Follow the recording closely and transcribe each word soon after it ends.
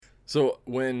So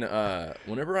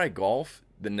whenever I golf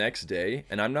the next day,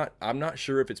 and I'm not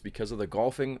sure if it's because of the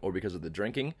golfing or because of the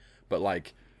drinking, but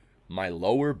like my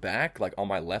lower back, like on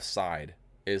my left side,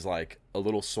 is like a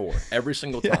little sore every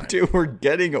single Yeah, time. dude, we're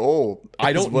getting old. I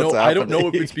is don't what's know. I don't know if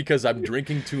happening. it's because I'm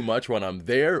drinking too much when I'm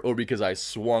there or because I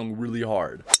swung really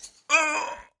hard.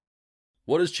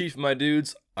 What is Chief, my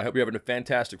dudes? I hope you're having a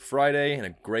fantastic Friday and a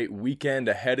great weekend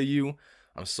ahead of you.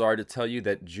 I'm sorry to tell you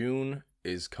that June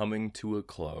is coming to a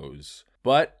close,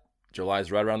 but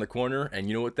July's right around the corner, and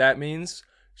you know what that means?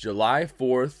 July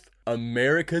 4th,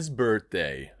 America's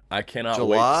birthday. I cannot wait to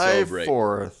July celebrate.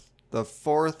 4th, the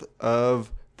 4th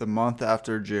of the month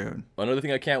after June. Another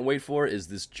thing I can't wait for is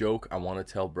this joke I want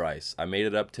to tell Bryce. I made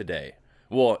it up today.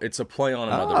 Well, it's a play on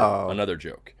another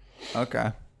joke.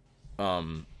 Okay.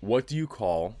 What do you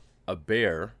call a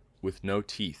bear with no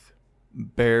teeth?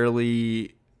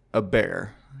 Barely a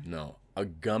bear. No, a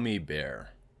gummy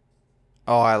bear.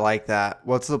 Oh, I like that.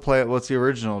 What's the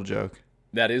original joke?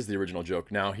 That is the original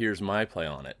joke. Now here's my play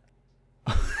on it.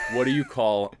 What do you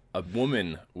call a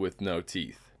woman with no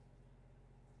teeth?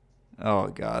 Oh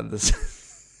God,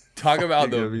 this Talk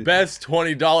about gonna the be- best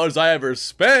 $20 I ever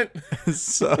spent. is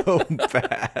so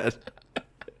bad.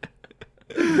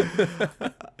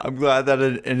 I'm glad that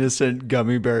an innocent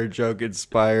gummy bear joke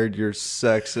inspired your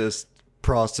sexist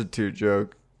prostitute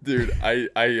joke. Dude, I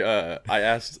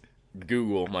asked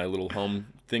Google, my little home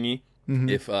thingy,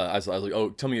 if I was like, oh,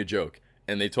 tell me a joke,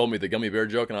 and they told me the gummy bear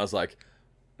joke, and I was like,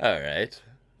 all right,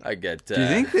 I get. Do you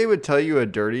think they would tell you a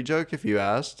dirty joke if you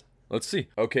asked? Let's see.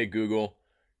 Okay, Google,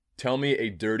 tell me a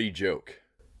dirty joke.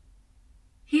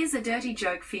 Here's a dirty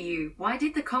joke for you. Why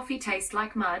did the coffee taste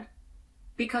like mud?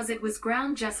 Because it was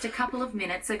ground just a couple of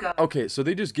minutes ago. Okay, so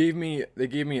they gave me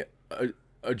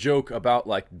a joke about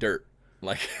like dirt,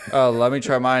 like. Oh, let me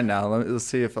try mine now. Let's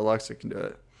see if Alexa can do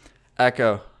it.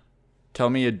 Echo, tell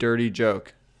me a dirty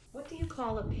joke. What do you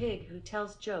call a pig who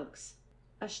tells jokes?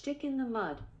 A shtick in the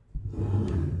mud.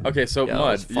 Okay, so Yeah,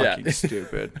 mud, that was fucking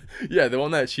stupid. Yeah, the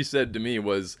one that she said to me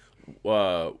was,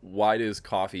 why does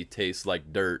coffee taste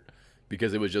like dirt?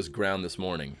 Because it was just ground this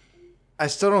morning. I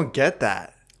still don't get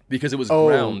that. Because it was Oh.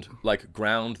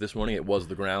 ground this morning. It was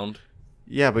the ground.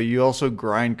 Yeah, but you also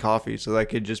grind coffee, so that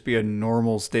could just be a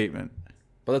normal statement.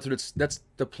 But that's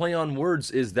the play on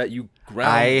words is that you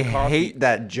ground I coffee. hate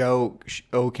that joke.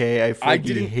 Okay, I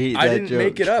freaking hate that I didn't joke.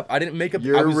 make it up. I didn't make up.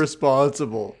 You're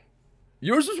responsible.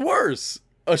 Yours was worse.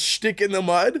 A shtick in the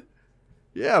mud.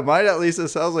 Yeah, mine at least it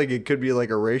sounds like it could be like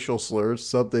a racial slur,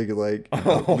 something like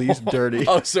at least dirty.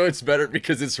 Oh, so it's better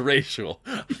because it's racial.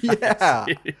 Yeah.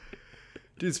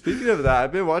 Dude, speaking of that,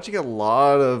 I've been watching a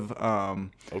lot of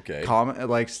Okay. comment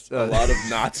like A lot of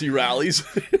Nazi rallies.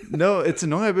 no, it's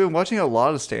annoying. I've been watching a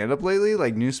lot of stand up lately,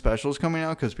 like new specials coming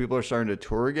out because people are starting to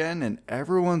tour again, and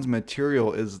everyone's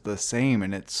material is the same,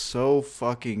 and it's so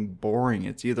fucking boring.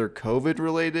 It's either COVID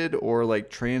related or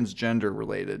like transgender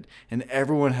related, and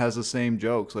everyone has the same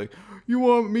jokes. Like, you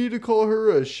want me to call her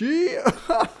a she?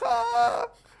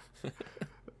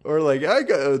 Or like,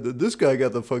 this guy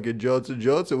got the fucking Johnson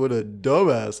Johnson with a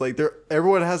dumbass. Like,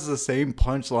 everyone has the same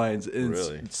punchlines, and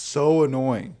Really? it's so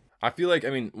annoying. I feel like,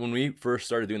 I mean, when we first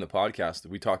started doing the podcast,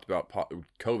 we talked about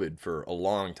COVID for a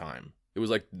long time. It was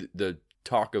like the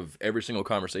talk of every single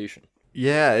conversation.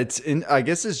 Yeah, I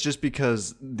guess it's just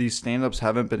because these stand-ups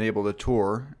haven't been able to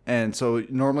tour. And so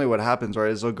normally what happens, right,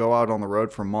 is they'll go out on the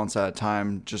road for months at a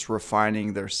time, just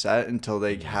refining their set until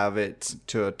they have it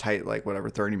to a tight, like whatever,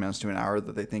 30 minutes to an hour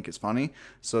that they think is funny.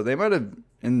 So they might have,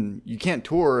 and you can't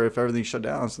tour if everything's shut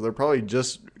down. So they're probably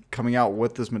just coming out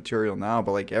with this material now.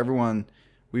 But like everyone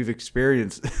we've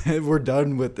experienced, we're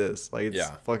done with this. Like it's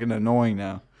fucking annoying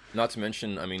now. Not to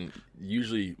mention, I mean,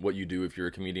 usually what you do if you're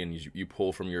a comedian, you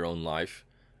pull from your own life,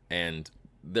 and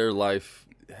their life.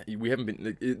 We haven't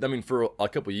been. I mean, for a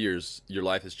couple of years, your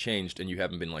life has changed, and you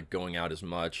haven't been like going out as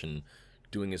much and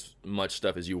doing as much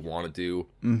stuff as you want to do.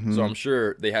 Mm-hmm. So I'm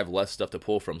sure they have less stuff to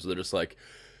pull from. So they're just like,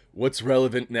 "What's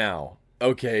relevant now?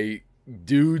 Okay,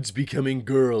 dudes becoming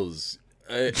girls,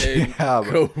 and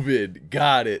COVID.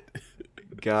 Got it."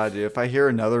 God, dude, if I hear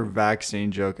another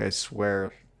vaccine joke, I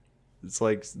swear. It's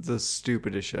like the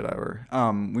stupidest shit ever.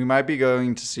 We might be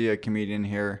going to see a comedian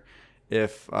here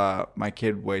if my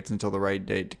kid waits until the right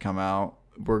date to come out.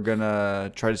 We're going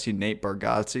to try to see Nate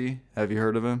Bargatze. Have you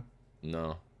heard of him?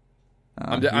 No.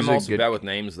 He's I'm a also good- bad with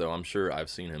names, though. I'm sure I've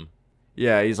seen him.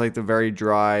 Yeah, he's like the very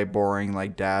dry, boring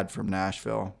like dad from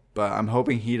Nashville. But I'm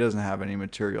hoping he doesn't have any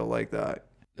material like that.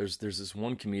 There's this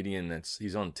one comedian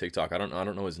he's on TikTok. I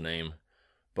don't know his name,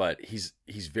 but he's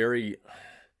very.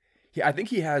 I think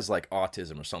he has like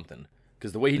autism or something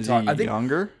because the way he Is talks. he I think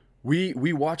younger? we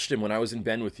watched him when I was in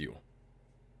Bend with you.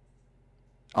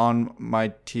 On my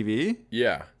TV?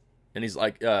 Yeah, and he's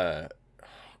like, God,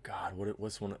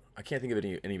 what's one? I can't think of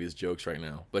any of his jokes right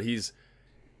now. But his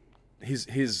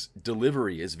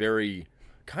delivery is very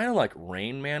kind of like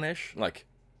Rain Man-ish, like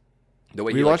the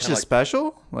way We he watched like, his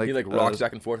special? he like rocks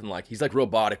back and forth and like he's like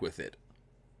robotic with it.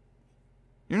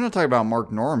 You're not talking about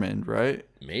Mark Normand, right?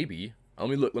 Maybe. Let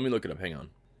me look it up. Hang on.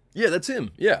 Yeah, that's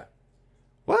him. Yeah,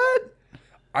 What?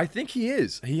 I think he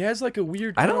is. He has like a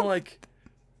weird I kind of don't- like.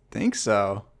 Think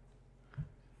so.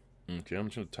 Okay, I'm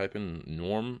just gonna type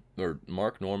in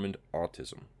Mark Normand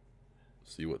autism.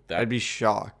 See what that. I'd be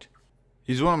shocked.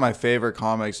 He's one of my favorite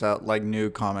comics out, like new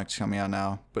comics coming out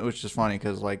now, but which is funny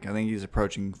because like I think he's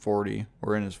approaching 40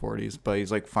 or in his 40s, but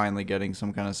he's like finally getting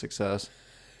some kind of success.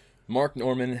 Mark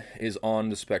Normand is on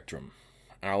the spectrum.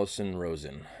 Allison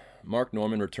Rosen. Mark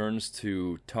Normand returns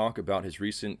to talk about his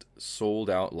recent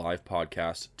sold-out live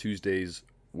podcast, Tuesdays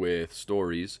with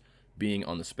Stories, being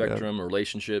on the spectrum,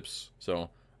 relationships.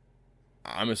 So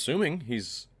I'm assuming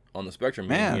he's on the spectrum.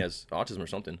 Maybe Man. he has autism or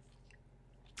something.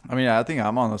 I mean, I think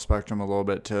I'm on the spectrum a little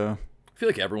bit too. I feel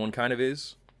like everyone kind of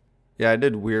is. Yeah, I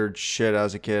did weird shit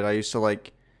as a kid. I used to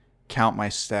like count my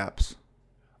steps.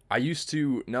 I used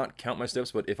to not count my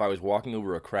steps, but if I was walking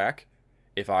over a crack,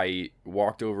 if I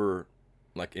walked over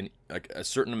like a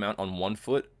certain amount on one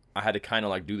foot, I had to kind of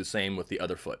like do the same with the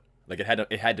other foot. Like it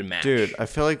had to match. Dude, I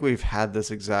feel like we've had this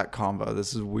exact convo.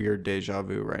 This is weird deja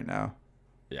vu right now.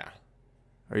 Yeah.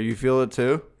 Are you feel it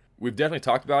too? We've definitely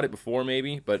talked about it before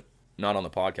maybe, but not on the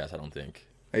podcast, I don't think.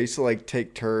 I used to like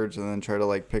take turds and then try to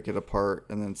like pick it apart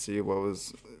and then see what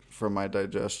was from my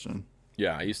digestion.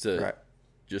 Yeah, I used to Right.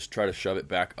 just try to shove it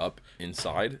back up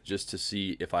inside just to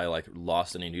see if I like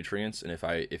lost any nutrients and if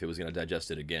it was going to digest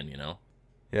it again, you know?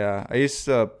 Yeah, I used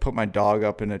to put my dog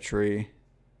up in a tree.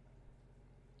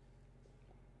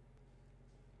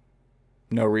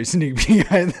 No reasoning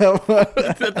behind that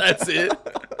one. That's it.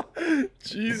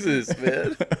 Jesus,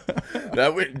 man.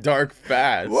 That went dark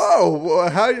fast. Whoa,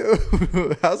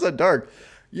 how's that dark?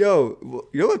 Yo,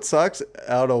 you know what sucks?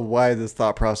 I don't know why this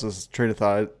train of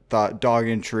thought dog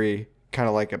and tree, kind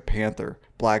of like a panther,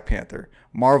 Black Panther,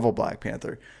 Marvel Black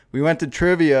Panther. We went to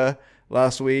trivia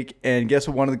last week, and guess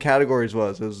what one of the categories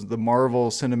was? It was the Marvel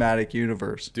Cinematic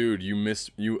Universe. Dude,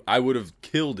 I would have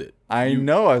killed it. I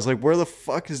know. I was like, where the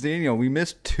fuck is Daniel? We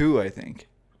missed 2, I think.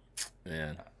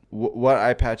 Man. What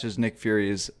eye patch is Nick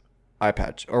Fury's eye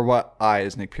patch? Or what eye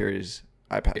is Nick Fury's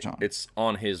eye patch on? It's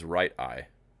on his right eye.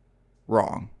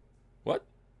 Wrong. What?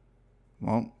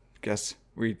 Well, guess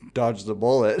we dodged the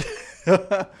bullet.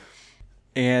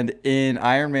 And in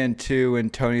Iron Man 2, when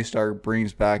Tony Stark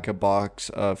brings back a box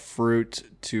of fruit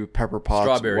to Pepper Potts,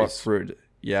 Strawberries. what fruit?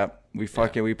 Yep. We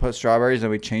put strawberries and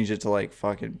we changed it to like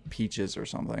fucking peaches or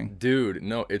something. Dude,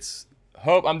 no, it's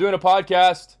Hope, I'm doing a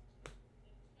podcast.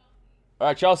 All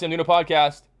right, Chelsea, I'm doing a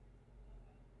podcast.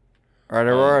 All right,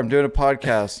 Aurora, I'm doing a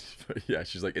podcast. Yeah,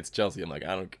 she's like, it's Chelsea. I'm like,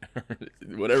 I don't care.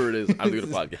 Whatever it is, I'm doing a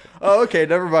podcast. Oh, okay,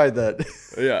 never mind that.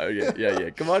 Yeah.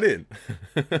 Come on in.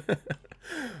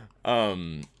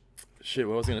 Shit,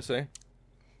 what was I gonna say?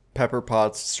 Pepper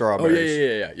Potts Oh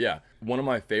strawberries. yeah. One of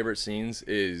my favorite scenes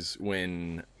is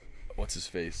when, what's his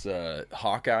face?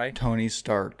 Hawkeye. Tony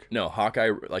Stark. No,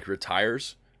 Hawkeye like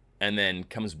retires and then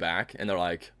comes back, and they're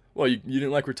like, "Well, you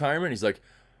didn't like retirement?" He's like,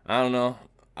 "I don't know.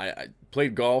 I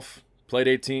played golf, played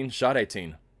 18, shot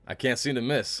 18. I can't seem to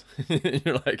miss."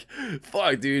 You're like,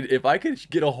 "Fuck, dude! If I could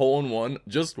get a hole in one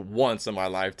just once in my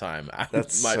lifetime,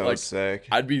 That's so sick.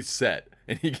 I'd be set."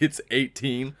 And he gets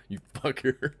 18. You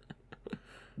fucker.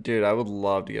 Dude, I would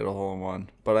love to get a hole in one,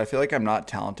 but I feel like I'm not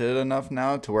talented enough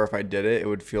now to where if I did it, it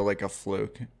would feel like a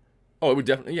fluke. Oh, it would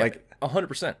definitely, yeah, Like-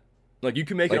 100%. Like you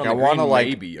can make it Like on I the want to green like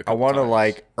maybe. I want to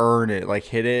like earn it, like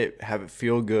hit it, have it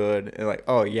feel good, and like,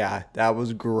 oh yeah, that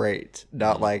was great.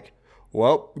 Not like,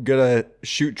 well, gonna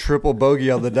shoot triple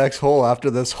bogey on the next hole after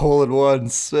this hole in one.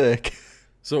 Sick.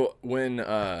 So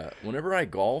whenever I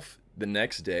golf the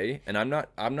next day, and I'm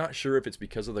not sure if it's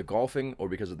because of the golfing or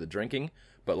because of the drinking,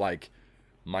 but like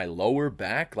my lower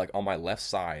back, like on my left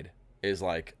side, is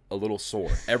like a little sore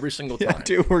every single time. Yeah,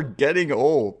 dude, we're getting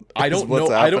old. I is don't what's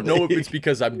know. I don't know if happening. it's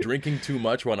because I'm drinking too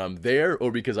much when I'm there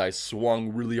or because I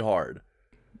swung really hard.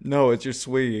 No, it's your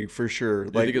swinging for sure.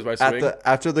 Like think it's my swing?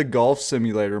 after the golf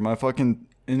simulator, my fucking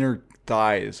inner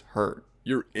thighs hurt.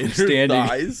 Your inner Standing,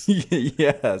 thighs,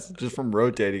 yes, just from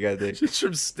rotating. I think just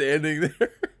from standing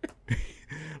there.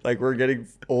 like we're getting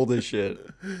old as shit.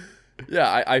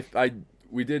 Yeah,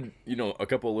 we did, a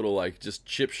couple little like just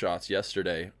chip shots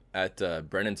yesterday at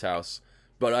Brennan's house,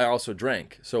 but I also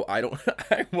drank. So I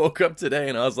woke up today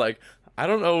and I was like, I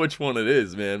don't know which one it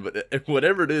is, man, but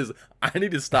whatever it is, I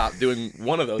need to stop doing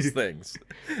one of those things.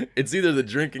 It's either the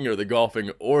drinking or the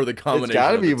golfing or the combination. It's got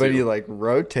to of be the when two. you like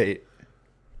rotate.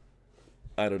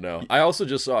 I don't know. I also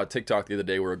just saw a TikTok the other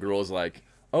day where a girl is like,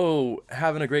 "Oh,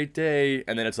 having a great day,"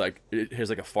 and then it's like, here's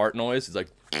like a fart noise. It's like,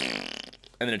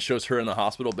 and then it shows her in the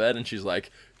hospital bed, and she's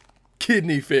like,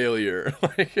 "Kidney failure."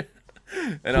 Like,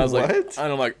 and I was like, What?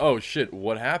 and I'm like, "Oh shit,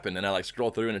 what happened?" And I like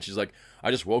scroll through, and she's like, "I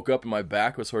just woke up and my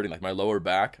back was hurting, like my lower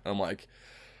back." And I'm like,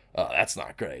 "Oh, that's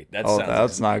not great. That Oh, sounds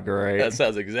that's not great. that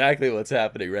sounds exactly what's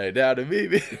happening right now to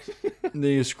me." Then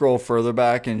you scroll further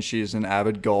back, and she's an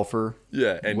avid golfer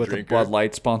Yeah, and with drinker. a Bud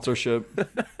Light sponsorship.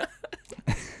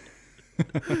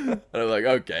 And I'm like,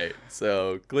 okay,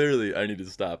 so clearly I need to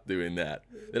stop doing that.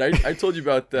 And I told you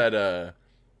about that.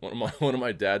 One of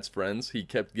my dad's friends, he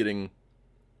kept getting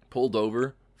pulled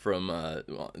over from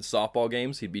softball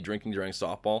games. He'd be drinking during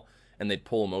softball, and they'd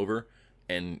pull him over,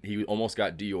 and he almost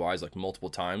got DUIs like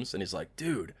multiple times. And he's like,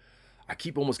 dude, I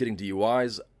keep almost getting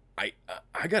DUIs. I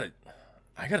gotta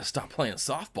stop playing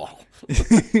softball.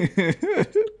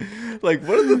 Like,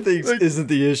 one of the things isn't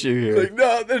the issue here. Like,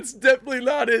 no, that's definitely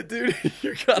not it, dude.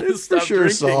 You gotta It's for stop sure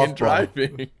drinking and softball.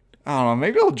 driving. I don't know.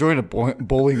 Maybe I'll join a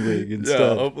bowling league Yeah,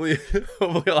 instead. hopefully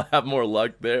I'll have more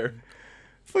luck there.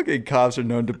 Fucking cops are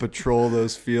known to patrol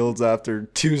those fields after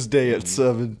Tuesday at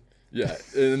 7. Yeah,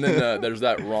 and then there's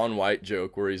that Ron White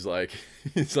joke where he's like,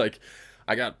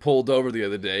 I got pulled over the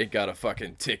other day, got a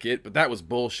fucking ticket, but that was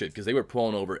bullshit because they were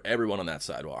pulling over everyone on that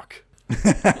sidewalk.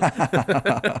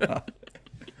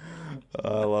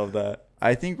 I love that.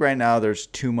 I think right now there's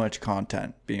too much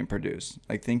content being produced.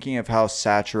 Like, thinking of how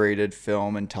saturated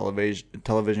film and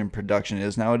television production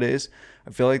is nowadays, I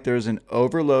feel like there's an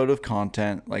overload of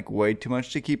content, like way too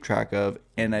much to keep track of.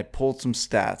 And I pulled some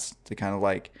stats to kind of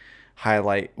like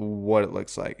highlight what it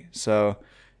looks like. So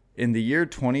in the year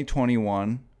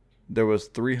 2021, there was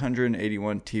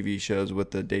 381 TV shows with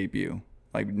the debut,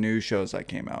 like new shows that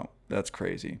came out. That's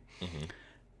crazy. Mm-hmm.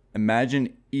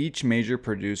 Imagine each major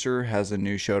producer has a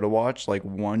new show to watch, like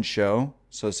one show.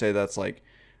 So say that's like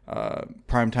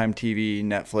Primetime TV,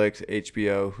 Netflix,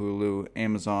 HBO, Hulu,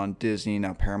 Amazon, Disney,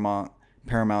 now Paramount.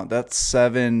 That's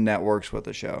 7 networks with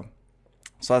a show.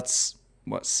 So that's,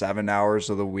 7 hours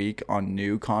of the week on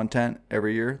new content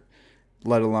every year,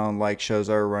 let alone like shows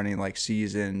that are running like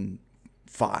season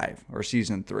 5 or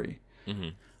season 3. Mm-hmm.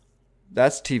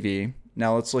 That's TV.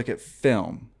 Now let's look at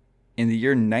film. In the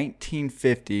year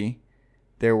 1950,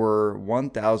 there were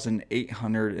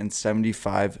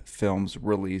 1,875 films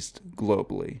released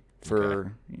globally.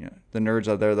 For the nerds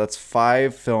out there, that's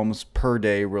 5 films per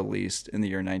day released in the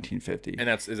year 1950. And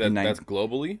that's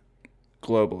globally?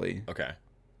 Globally. Okay.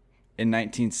 In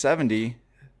 1970,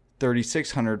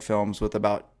 3,600 films with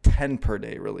about 10 per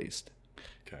day released.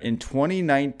 Okay. In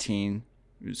 2019,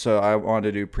 so I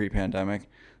wanted to do pre-pandemic,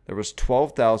 there was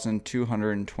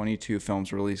 12,222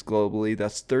 films released globally.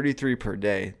 That's 33 per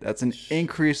day. That's an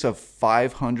increase of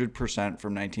 500%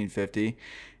 from 1950.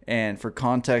 And for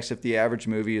context, if the average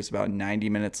movie is about 90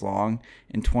 minutes long,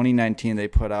 in 2019 they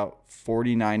put out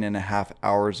 49 and a half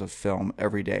hours of film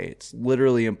every day. It's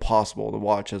literally impossible to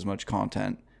watch as much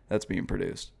content that's being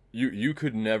produced. You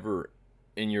could never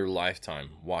in your lifetime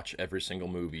watch every single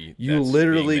movie. You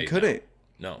literally being made couldn't.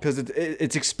 now. No. Because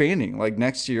it's expanding. Like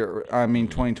next year,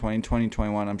 2020,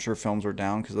 2021, I'm sure films are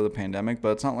down because of the pandemic, but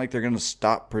it's not like they're going to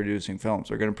stop producing films.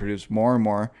 They're going to produce more and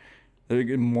more.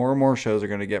 More and more shows are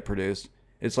going to get produced.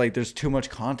 It's like there's too much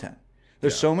content.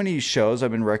 There's so many shows I've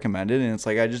been recommended, and it's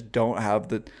like I just don't have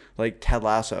the, like Ted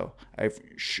Lasso. I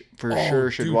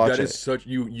sure should watch that it. Is such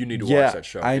you need to watch that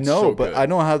show. I It's know, so but good. I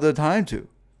don't have the time to.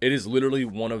 It is literally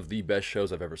one of the best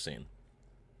shows I've ever seen.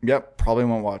 Yep, probably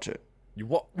won't watch it. You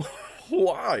what?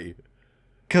 Why?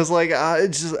 Because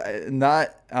it's just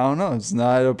not. I don't know. It's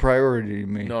not a priority to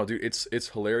me. No, dude, it's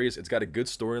hilarious. It's got a good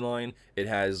storyline. It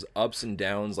has ups and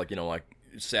downs, like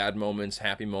sad moments,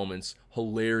 happy moments,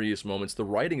 hilarious moments. The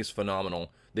writing is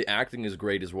phenomenal. The acting is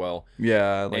great as well. Yeah,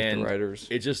 I like And the writers.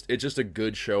 It's just a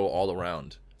good show all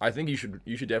around. I think you should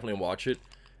definitely watch it.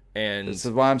 And This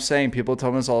is why I'm saying people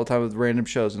tell me this all the time with random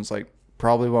shows, and it's like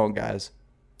probably won't, guys.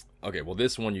 okay, well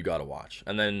this one you gotta watch.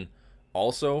 And then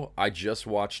also I just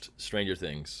watched Stranger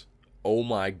Things. Oh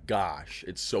my gosh,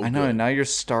 it's so I know. good. And now you're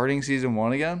starting season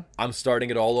 1 again. I'm starting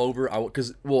it all over.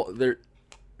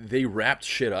 They wrapped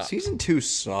shit up. Season 2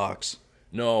 sucks.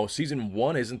 No, season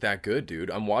 1 isn't that good,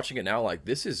 dude. I'm watching it now like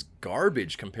this is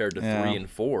garbage compared to 3 and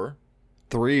 4.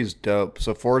 3 is dope.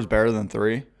 So 4 is better than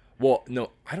 3. Well, no,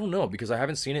 I don't know because I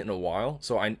haven't seen it in a while.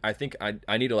 So I think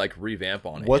I need to like revamp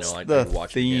on it. What's I the need to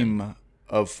watch it again. theme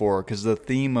of 4 because the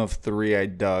theme of 3 I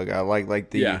dug. I like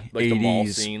the Yeah, like 80s the mall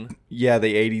scene. Yeah,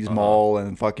 the 80s mall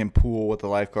and fucking pool with the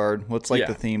lifeguard. What's like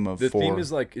the theme of 4? The theme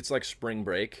is like, it's like spring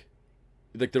break.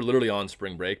 Like they're literally on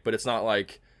spring break, but it's not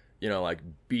like, you know, like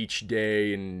beach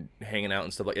day and hanging out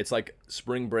and stuff. Like it's like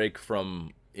spring break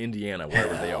from Indiana,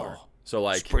 wherever they are. So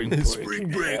like spring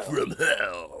break from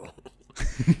hell.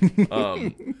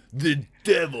 The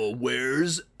devil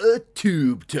wears a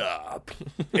tube top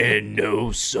and no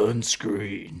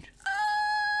sunscreen.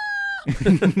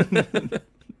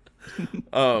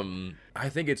 I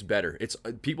think it's better. It's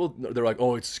people. They're like,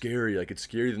 oh, it's scary. Like it's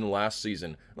scarier than the last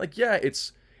season. Like yeah,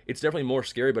 it's definitely more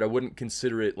scary, but I wouldn't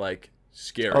consider it like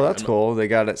scary. Oh, that's cool. They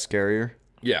got it scarier.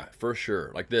 Yeah, for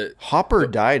sure. Like Hopper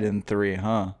died in 3,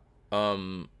 huh?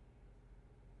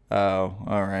 Oh,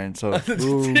 all right. So he's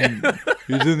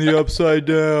in the upside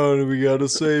down, and we gotta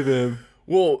save him.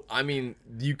 Well, I mean,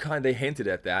 they hinted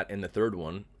at that in the third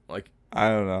one. Like I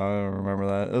don't know. I don't remember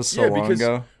that. It was so long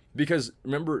ago. Because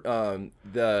remember,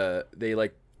 they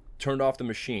like turned off the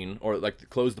machine or like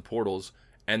closed the portals,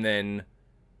 and then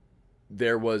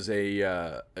there was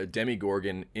a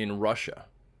Demigorgon in Russia,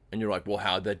 and you're like, well,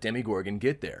 how'd that Demigorgon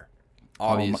get there?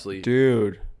 Obviously,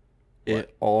 dude.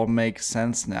 It all makes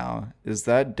sense now. Is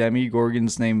that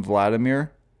Demigorgon's name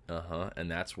Vladimir? And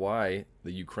that's why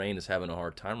the Ukraine is having a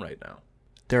hard time right now.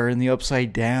 They're in the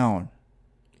upside down.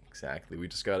 Exactly. We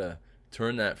just gotta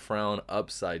turn that frown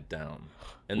upside down,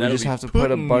 and we just have to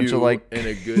put a bunch of like in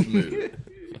a good mood.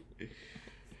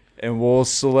 And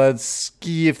let's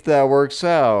see if that works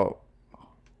out.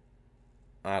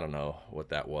 I don't know what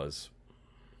that was.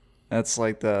 That's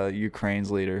like the Ukraine's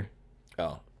leader.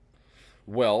 Oh,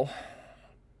 well.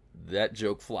 That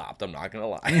joke flopped. I'm not gonna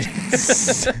lie.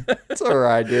 It's all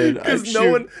right, dude. Because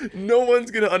no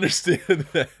one's gonna understand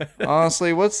that.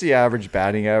 Honestly, what's the average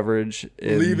batting average?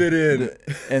 Leave it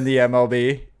in the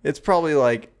MLB. It's probably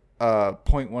like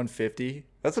 .150.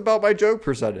 That's about my joke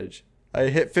percentage. I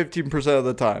hit 15% of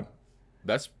the time.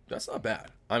 That's not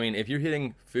bad. I mean, if you're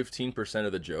hitting 15%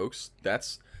 of the jokes,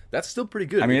 that's still pretty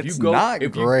good. I mean, it's not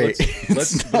great.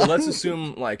 Let's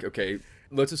assume like okay.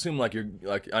 Let's assume like you're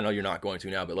like I know you're not going to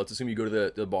now, but let's assume you go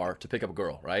to the bar to pick up a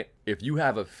girl, right? If you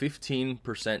have a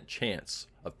 15% chance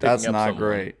of picking up someone, that's not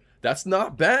great. That's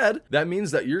not bad. That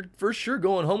means that you're for sure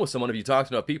going home with someone if you talk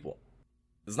to enough people.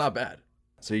 It's not bad.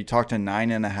 So you talk to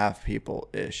 9.5 people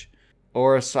ish,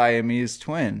 or a Siamese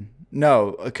twin.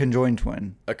 No, a conjoined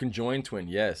twin. A conjoined twin,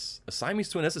 yes. A Siamese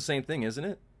twin. That's the same thing, isn't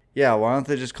it? Yeah. Why don't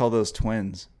they just call those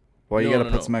twins? Well, you got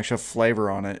to put some extra flavor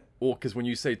on it. Well, because when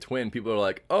you say twin, people are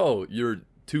like, "Oh, you're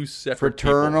two separate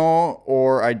fraternal people.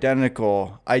 Or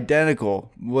identical."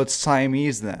 Identical. What's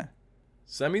Siamese then?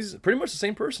 Siamese, pretty much the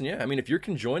same person. Yeah. I mean, if you're a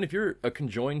conjoined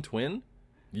twin,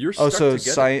 you're stuck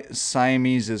together.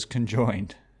 Siamese is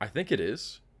conjoined. I think it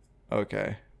is.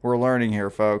 Okay, we're learning here,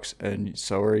 folks, and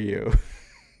so are you.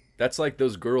 That's like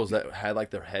those girls that had like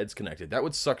their heads connected. That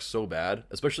would suck so bad,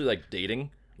 especially like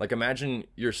dating. Like imagine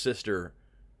your sister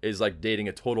is like dating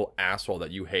a total asshole that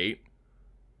you hate,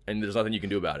 and there's nothing you can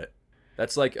do about it.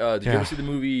 That's like, did you ever see the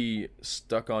movie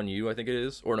Stuck on You? I think it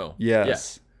is, or no?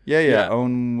 Yes. Yeah.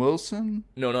 Owen Wilson?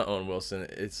 No, not Owen Wilson.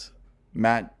 It's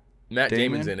Matt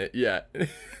Damon's in it. Yeah,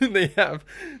 they have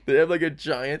like a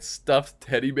giant stuffed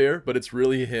teddy bear, but it's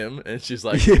really him. And she's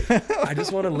like, I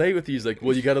just want to lay with you. He's like,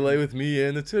 well, you got to lay with me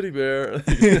and the teddy bear. And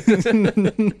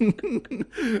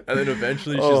then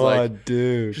eventually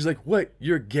she's like, what?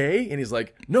 You're gay? And he's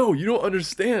like, no, you don't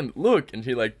understand. Look. And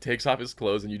he like takes off his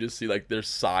clothes, and you just see like their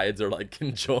sides are like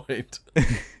conjoined.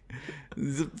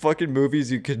 These fucking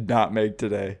movies you could not make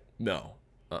today. No.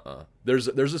 There's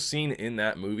a scene in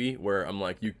that movie where I'm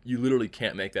like, you literally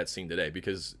can't make that scene today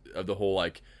because of the whole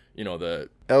like, you know, the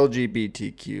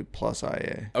LGBTQ plus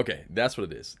IA. Okay, that's what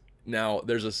it is. Now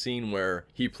there's a scene where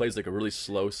he plays like a really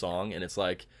slow song, and it's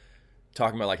like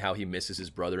talking about like how he misses his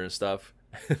brother and stuff.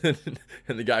 And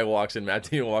the guy walks in, Matt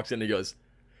Damon walks in, and he goes,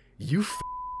 "You."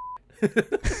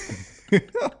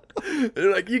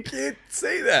 They're like, you can't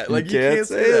say that. Like you can't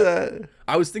say that.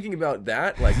 I was thinking about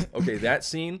that. Like, okay, that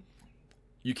scene.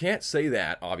 You can't say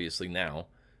that, obviously, now.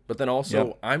 But then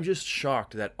also, I'm just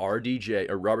shocked that RDJ,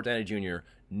 or Robert Downey Jr.,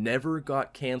 never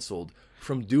got canceled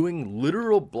from doing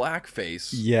literal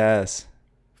blackface. Yes.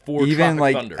 For even Tropic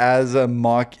like Thunder. As a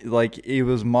mock, like he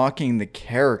was mocking the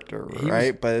character,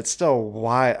 right? But it's still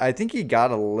why I think he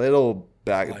got a little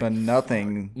back, like, but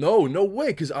nothing. No way,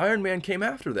 because Iron Man came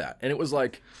after that, and it was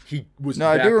like he was. No,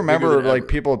 I do remember like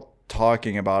people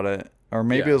talking about it. Or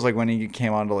maybe Yeah. it was like when he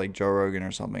came on to like Joe Rogan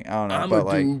or something. I don't know. I'm but a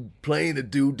like, dude playing a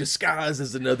dude disguised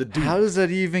as another dude. how does that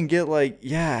even get like?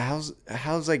 Yeah,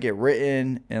 how's that get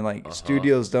written? And like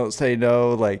studios don't say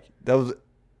no. Like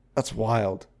that's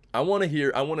wild. I want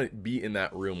to be in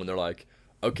that room when they're like,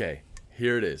 okay,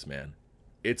 here it is, man.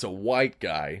 It's a white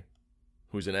guy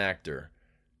who's an actor,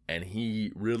 and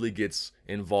he really gets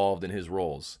involved in his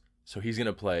roles. So he's going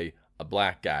to play a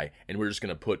black guy, and we're just going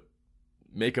to put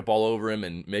makeup all over him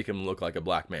and make him look like a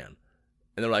black man.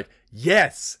 And they're like,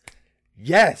 yes,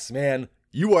 man,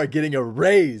 you are getting a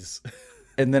raise.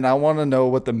 And then I want to know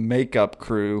what the makeup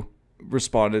crew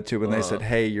responded to when they said,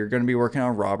 "Hey, you're going to be working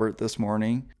on Robert this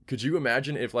morning." Could you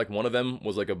imagine if like one of them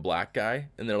was like a black guy,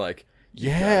 and they're like,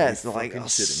 Yes, "You're like fucking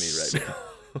shitting me right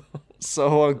now."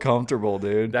 so uncomfortable,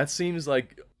 dude. That seems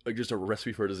like just a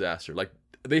recipe for a disaster. Like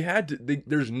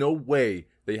there's no way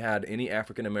they had any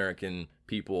African American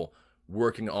people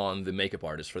working on the makeup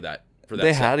artist for that.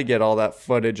 They had to get all that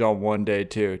footage on one day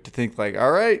too, to think like,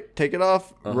 all right, take it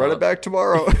off, run it back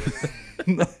tomorrow.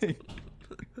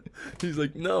 He's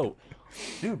like, no,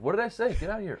 dude, what did I say? Get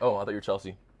out of here. Oh, I thought you were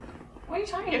Chelsea. What are you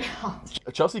talking about?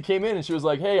 Chelsea came in and she was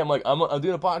like, hey, I'm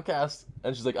doing a podcast,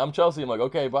 and she's like, I'm Chelsea. I'm like,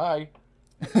 okay, bye.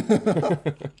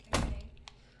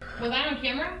 Was I on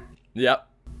camera? Yep.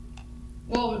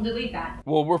 Well, delete that.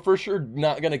 Well, we're for sure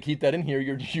not gonna keep that in here.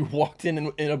 You walked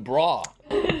in a bra.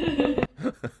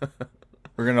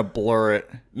 We're gonna blur it.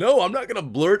 No, I'm not gonna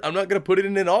blur it. I'm not gonna put it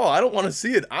in at all. I don't want to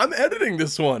see it. I'm editing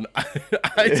this one.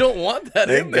 I don't want that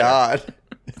in Thank there. God.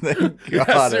 Thank God Yeah, I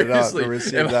don't have seriously. to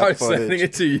receive If I that was sending footage.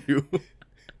 it to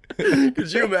you,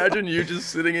 could you imagine you just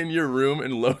sitting in your room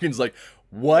and Logan's like,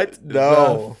 "What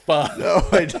No. the fuck?" No,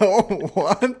 I don't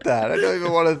want that. I don't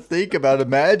even want to think about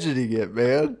imagining it,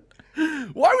 man.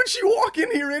 Why would she walk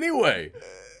in here anyway?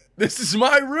 This is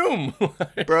my room.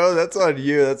 Bro, that's on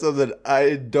you. That's something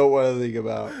I don't want to think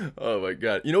about. Oh my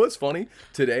God. You know what's funny?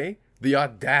 Today, the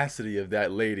audacity of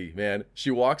that lady, man.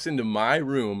 She walks into my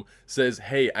room, says,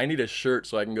 hey, I need a shirt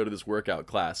so I can go to this workout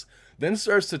class. Then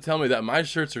starts to tell me that my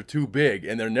shirts are too big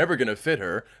and they're never going to fit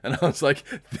her. And I was like,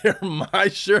 they're my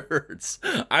shirts.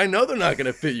 I know they're not going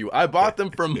to fit you. I bought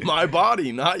them from my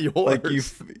body, not yours. Like,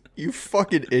 you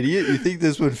fucking idiot. You think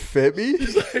this would fit me?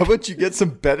 How about you get some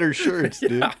better shirts,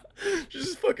 dude? Yeah. She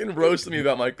just fucking roasted me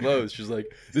about my clothes. She's like,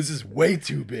 this is way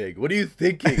too big. What are you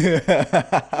thinking?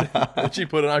 And she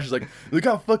put it on. She's like, look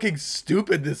how fucking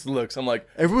stupid this looks. I'm like,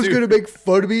 Everyone's dude. going to make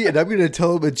fun of me, and I'm going to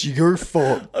tell them it's your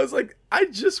fault. I was like, I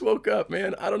just woke up,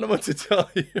 man. I don't know what to tell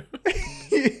you.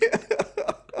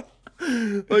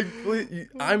 Like, please,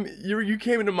 you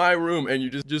came into my room and you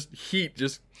just heat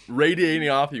just radiating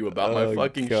off you about my Oh,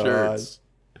 fucking God. shirts.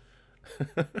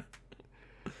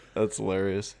 That's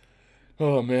hilarious.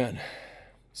 Oh man.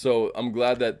 So I'm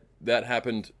glad that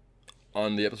happened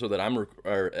on the episode that I'm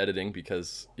editing,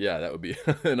 because yeah, that would be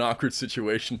an awkward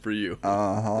situation for you.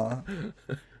 Uh-huh.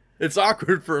 It's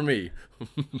awkward for me.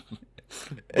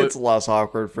 It's less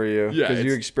awkward for you Yeah, because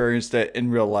you it's- experienced it in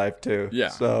real life too. Yeah.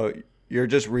 So you're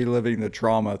just reliving the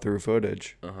trauma through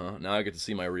footage. Now I get to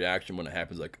see my reaction when it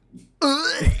happens. Like,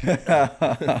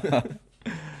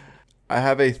 I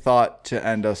have a thought to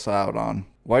end us out on.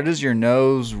 Why does your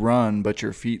nose run but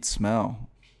your feet smell?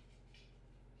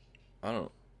 I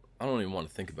don't even want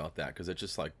to think about that, because it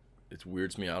just like it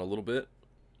weirds me out a little bit.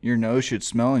 Your nose should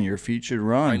smell and your feet should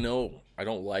run. I know. I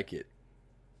don't like it.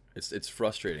 It's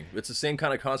frustrating. It's the same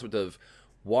kind of concept of,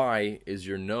 why is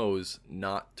your nose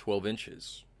not 12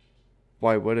 inches?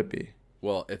 Why would it be?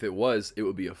 Well, if it was, it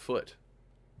would be a foot.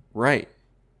 Right.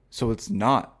 So it's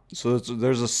not. So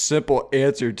there's a simple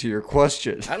answer to your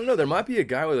question. I don't know. There might be a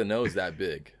guy with a nose that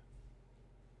big.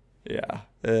 Yeah.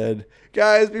 And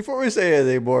guys, before we say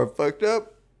anything more fucked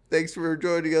up, thanks for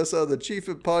joining us on the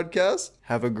Chiefin Podcast.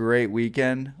 Have a great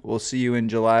weekend. We'll see you in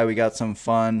July. We got some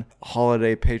fun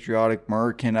holiday patriotic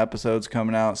American episodes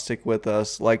coming out. Stick with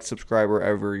us. Like, subscribe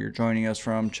wherever you're joining us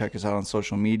from. Check us out on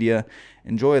social media.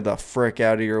 Enjoy the frick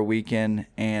out of your weekend.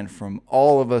 And from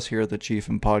all of us here at the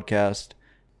Chiefin Podcast,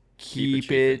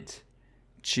 keep it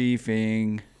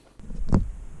chiefing.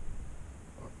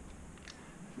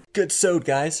 Good sewed,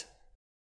 guys.